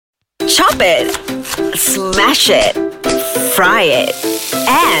Chop it, smash it, fry it,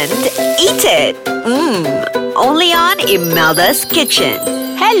 and eat it. Only on Imelda's Kitchen.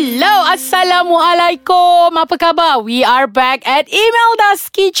 Hello, Assalamualaikum. Apa khabar? We are back at Imelda's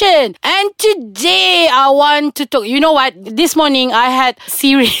Kitchen. And today I want to talk. You know what? This morning I had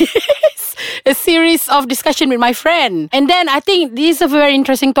a series of discussion with my friend. And then I think this is a very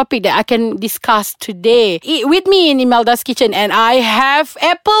interesting topic that I can discuss today. With me in Imelda's Kitchen. And I have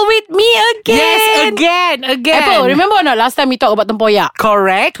Apple with me again. Yes, again. Apple, remember or not? Last time we talked about tempoyak.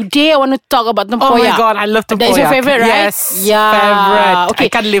 Correct. Today I want to talk about tempoyak. Oh my God, I love tempoyak. That's your favorite, right? Yes, Yeah. favorite. Okay.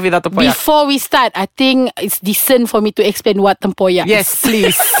 I can't live without tempoyak. Before we start, I think it's decent for me to explain what tempoyak Yes, is.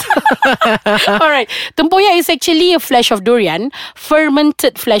 please. Alright, tempoyak is actually a flesh of durian,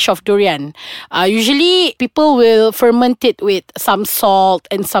 fermented flesh of durian. Usually, people will ferment it with some salt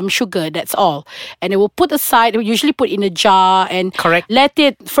and some sugar. That's all, and they will put aside. They usually put in a jar and Correct. let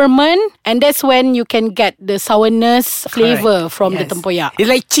it ferment, and that's when you can get the sourness flavor from the Yes. tempoyak. It's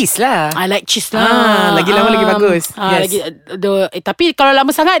like cheese lah. I like cheese lah. Lagi lama lagi bagus. Yes. Lagi, tapi kalau lama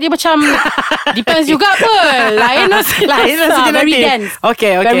sangat dia macam depends juga apa. Lain lah sikit very nanti. dense.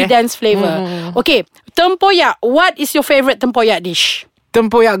 Okay. Very dense flavor. Okay, tempoyak. What is your favorite tempoyak dish?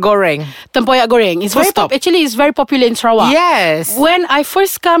 Tempoyak goreng. Tempoyak goreng. It's Full very stop. actually it's very popular in Sarawak. Yes. When I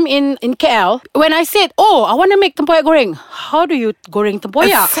first come in KL, when I said, "Oh, I want to make tempoyak goreng," how do you goreng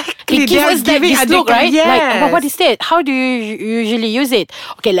tempoyak? Exactly. It gives us this look, right? Yes. Like, what is it? How do you usually use it?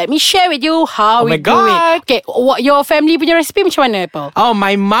 Okay, let me share with you how we my do God. it. Okay, your family punya recipe macam mana, Apple? Oh,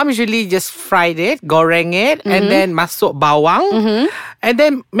 my mom usually just fried it, goreng it, and then masuk bawang, and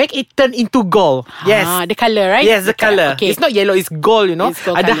then make it turn into gold. Yes. The colour, right? Yes, the colour. Okay. It's not yellow, it's gold, you know. It's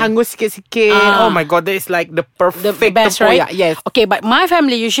gold Ada colour. hangus sikit-sikit. Oh my God, that is like the perfect the best, tempoyak. right? Yes. Okay, but my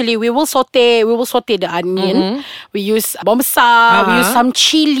family usually we will saute the onion. We use bawang besar. We use some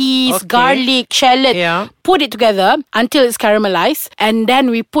chilies, Okay. garlic, shallot. Yeah. Put it together until it's caramelized, and then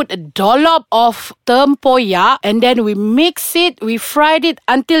we put a dollop of tempoyak, and then we mix it. We fried it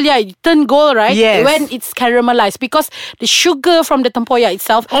until it turn gold, right? Yes. When it's caramelized, because the sugar from the tempoyak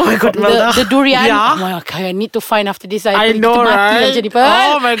itself. Oh my God, Melda. the durian. Yeah. Oh my God, I need to find after this. I kita know, mati right? lah, Jennifer.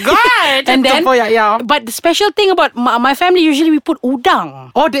 Oh my God. And then, tempoyak, yeah. but the special thing about my family, usually we put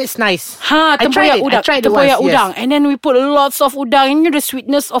udang. Oh, that's nice. Tempoyak I tried it. udang. I tried it Tempoyak once, udang. yes. And then we put lots of udang. And the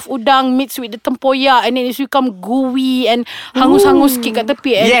sweetness of udang mixed with the tempoyak, and then it's become gooey and hangus-hangus sikit kat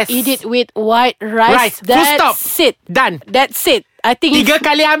tepi, and Yes. eat it with white rice. Full stop. That's it. Done. That's it. I think 3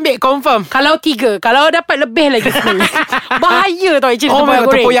 kali ambil confirm. kalau 3, kalau dapat lebih lagi sebenarnya. Bahaya tau actually Oh tempoyak my God,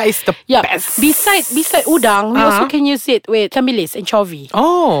 goreng. tempoyak is the best. Beside udang, we also can use it with ikan bilis and chovy.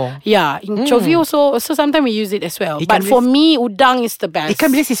 Oh. Yeah, in chovy also sometimes we use it as well. Ikan But for bilis. me, udang is the best. Ikan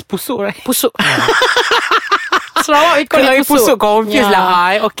bilis is pusuk, right? Pusuk. Sarawak we call Kalau it pusuk, confused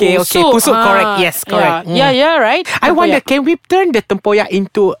lah. Okay. Pusuk, correct. Yes, correct. Yeah, right. I wonder, Tempoyak. can we turn the tempoyak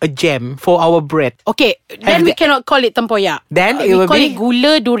into a jam for our bread? Okay, then we cannot call it tempoyak. Then it we will call be- it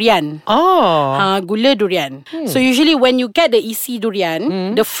gula durian. Oh. Gula durian. So usually when you get the isi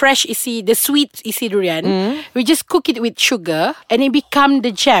durian, the fresh isi, the sweet isi durian, we just cook it with sugar and it become the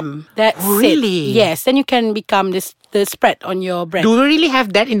jam. That's Really? it. Yes, then you can become the spread on your bread. Do we really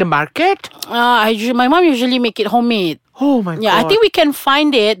have that in the market? My mom usually make it homemade. Oh my God. Yeah, I think we can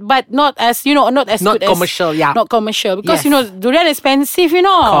find it, but not as Not good commercial, as, yeah. not commercial, because Yes. durian expensive.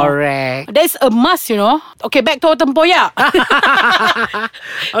 Correct. That's a must. Okay, back to our tempoyak.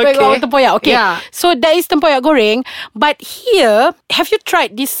 Back to our tempoyak. Okay, Yeah. so that is tempoyak goreng. But here, have you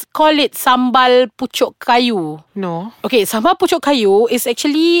tried this? Call it sambal pucuk kayu. No. Okay, sambal pucuk kayu is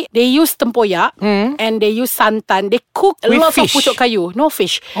actually they use tempoyak and they use santan. They cook With lots of fish? pucuk kayu. No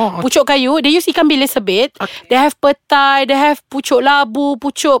fish. Oh, okay. Pucuk kayu, they use ikan bilis a bit. They have petai, they have pucuk labu,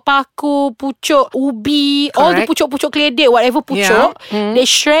 pucuk paku, pucuk ubi, all the Correct. pucuk keledek, whatever pucuk. Yeah. They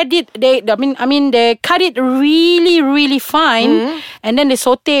shred it. They they cut it really, really fine, and then they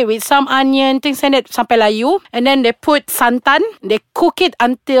saute with some onion, things like that sampai layu, and then they put santan. They cook it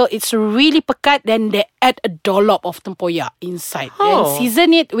until it's really pekat. Then they add a dollop of tempoyak inside and Oh.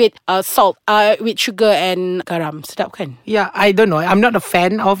 season it with salt, with sugar and garam. Sedap kan? Yeah, I don't know. I'm not a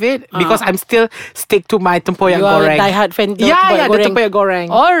fan of it because I'm still stick to my tempoyak You are a goreng. diehard fan. Yeah, the tempoyak goreng.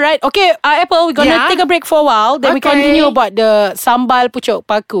 Alright, okay, Apple, we're gonna Yeah. take a break for a while. Then we Okay. continue about the sambal pucuk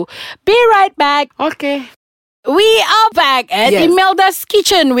paku. Be right back. Okay. We are back at Yes. Imelda's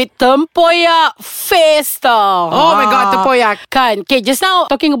Kitchen with Tempoyak Festa. Oh my God, tempoyak. Kan. Okay, just now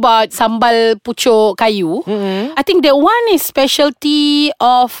talking about sambal pucuk kayu. I think that one is specialty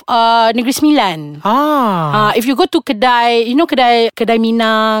of Negeri Sembilan. If you go to kedai, you know kedai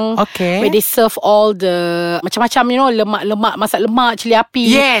Minang, Okay. where they serve all the macam-macam, you know, lemak-lemak, masak lemak, cili api.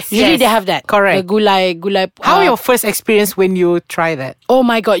 Yes, Usually yes. they have that. Correct. The gulai. How your first experience when you try that? Oh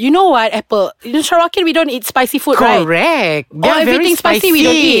my God, you know what, Apple? In Sarawak, we don't eat spicy food, right? Correct. They Oh, are very everything spicy we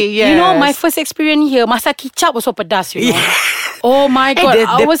don't eat. Yes. You know, my first experience here, masak kicap was so pedas, you know. Oh my God,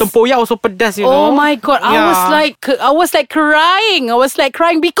 the tempoyak also pedas, you Oh know. my God, I was like crying. I was like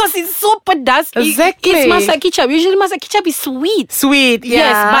crying because it's so pedas. Exactly. It's masak kicap. Usually masak kicap is sweet. Sweet, yeah.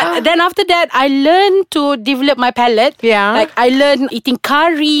 Yes, but then after that, I learned to develop my palate. Yeah. Like I learned eating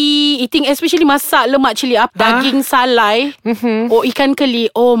curry, eating especially masak lemak cili api, daging salai, or ikan keli.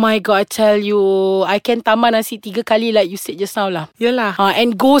 Oh my God, I tell you, I can tambah nasi 3 kali like you said just now lah. Yelah.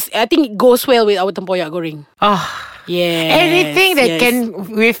 And I think it goes well with our tempoyak goreng. Yes. Anything that yes. can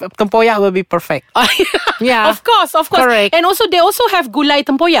with tempoyak will be perfect. Yeah. Of course. Correct. And also they also have gulai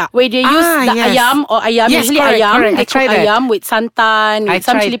tempoyak where they use the yes. ayam or ayam. Yes, Usually correct, ayam. correct. They I cook tried that. ayam with santan, I with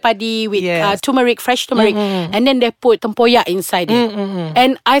some tried. cili padi, with Yes. turmeric, fresh turmeric, and then they put tempoyak inside it.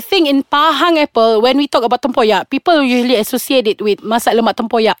 And I think in Pahang, Apple, when we talk about tempoyak, people usually associate it with masak lemak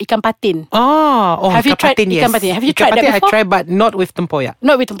tempoyak ikan patin. Have you tried ikan patin, yes. ikan patin? Have you Ikan tried that patin before? I tried, but not with tempoyak.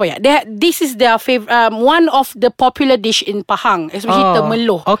 Not with tempoyak. This is their favorite. One of the popular dish in Pahang, especially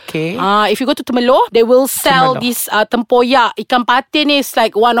Temeloh. Okay. If you go to Temeloh, they will sell Temeloh. this tempoyak. Ikan patin is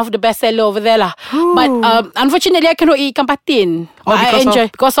like one of the best seller over there lah. But unfortunately, I cannot eat ikan patin. Oh, But I because enjoy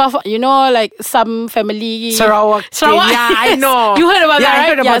because of you know like some family Sarawak. Yeah, I know. You heard about Yeah, that, I right?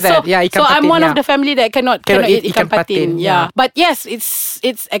 heard about that. Yeah, ikan so I'm patin, one of yeah. the family that cannot eat ikan patin. Yeah. But yes,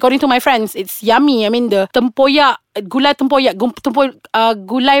 it's according to my friends, it's yummy. I mean the tempoyak. Gulai tempoyak,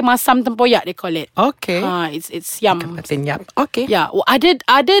 gulai masam tempoyak they call it. Okay. It's yum. Patin, yeah. Okay. Yeah. Well,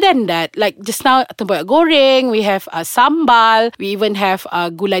 other than that, like just now tempoyak goreng, we have sambal, we even have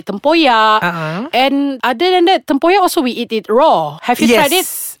gulai tempoyak, and other than that, tempoyak also we eat it raw. Have you Yes. tried it?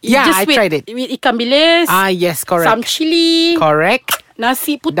 Yeah, Just I tried it. with ikan bilis. Yes, correct. Some chili, Correct.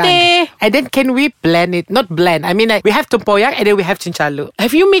 nasi Done. putih. And then can we blend it? Not blend. I mean, like, we have tempoyak and then we have chinchalu. Have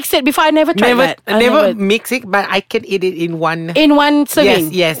you mixed it before? I never tried that. I Never mix it, but I can eat it in one. in one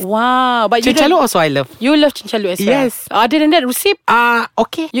serving. Yes. Wow. But Chinchalu also I love. you love chinchalu as well. Yes. Other than that, rusip.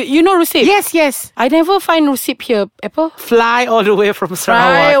 Okay. You know rusip? Yes. I never find rusip here, Apple. Fly all the way from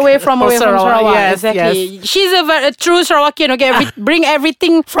Sarawak. Right away from Sarawak. Yes, exactly. yes. She's a true Sarawakian. Okay, bring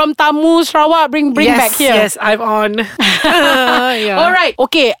everything from Tamu, Sarawak. Bring back here. Yes, I'm on. Yeah. All right.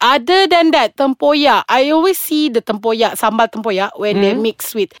 Okay. Other than that, tempoyak. I always see the tempoyak, sambal tempoyak when they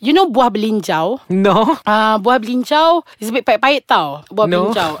mix with, you know, buah belinjau. No. Buah belinjau is a bit pahit tau. Buah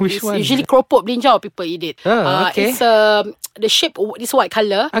No, belinjau. which It's one? usually keropok belinjau people eat it. Okay. It's the shape is white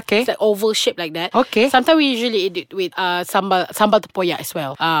color. Okay. It's like oval shape like that. Okay. Sometimes we usually eat it with sambal tempoyak as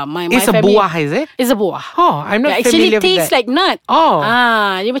well. My It's a family, buah, is it? It's a buah. Oh, I'm not Actually familiar with tastes that. like nut. Oh.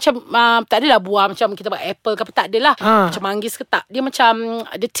 Dia macam tak adalah buah macam kita buat apple ke apa, tak adalah. Macam manggis ke tak. Dia macam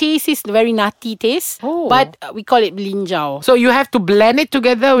the taste is very nutty taste. Oh. But we call it belinjau. So you have to blend it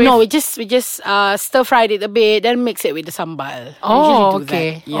together with... No, we just stir fried it a bit, then mix it with the sambal. We Oh, usually do okay.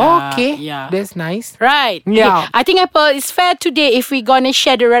 that. Yeah, Okay. Yeah. That's nice. Right. Yeah. Okay. I think Apple, it's fair today if we gonna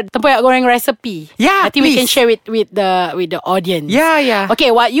share the tempoyak goreng recipe. Yeah, I think we can please. share it with the audience. Yeah.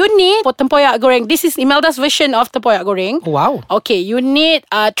 Okay, what you need for tempoyak goreng, this is Imelda's version of tempoyak goreng. Wow. Okay, you need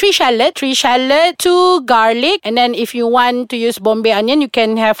 3 shallot, 2 garlic, and then if you want to use Bombay onion, you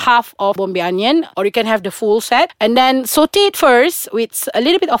can have half of Bombay onion, or you can have the full set. And then saute it first with a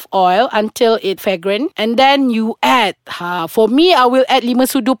little bit of oil until it fragrant, and then you add. For me, I will add 5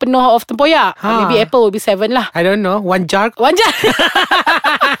 sudu penuh of tempoyak. Maybe Apple will be 7 lah. I don't know. 1 jar. One jar.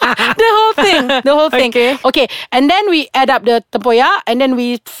 The whole thing. Okay. And then we add up the tempoyak, and then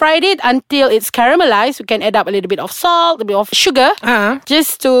we fried it until it's caramelized. We can add up a little bit of salt, a bit of sugar,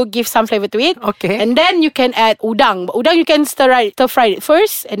 just to give some flavor to it. Okay. And then you can add udang. But udang you can stir fry it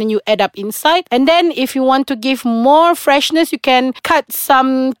first, and then you add up inside. And then if you want to give more freshness, you can cut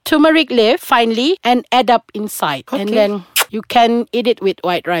some turmeric leaf finely and add up inside. And Okay. then You can eat it with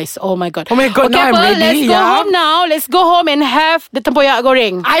white rice. Oh my god. Oh my God, Okay, now I'm Pearl, ready, let's go yeah. home now. Let's go home and have the tempoyak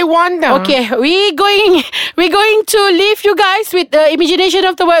goreng. I want them. Okay, we're going to leave you guys with the imagination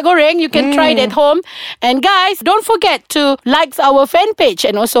of the word goreng. You can try it at home. And guys, don't forget to like our fan page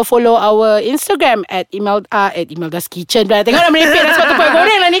and also follow our Instagram at Imelda's Kitchen. Tengok nak merepek dah sebab tempoyak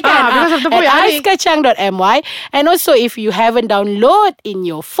goreng lah ni kan. Because of tempoyak At ni. aiskacang.my. And also if you haven't downloaded in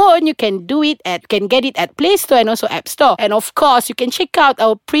your phone, you can get it at Play Store and also App Store. And of course, you can check out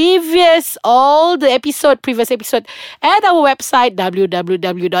our previous episode at our website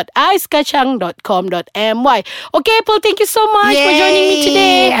www.aiskacang.com.my. Okay, Paul, thank you so much for joining me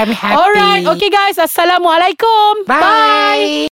today. I'm happy. Alright, okay guys, Assalamualaikum. Bye.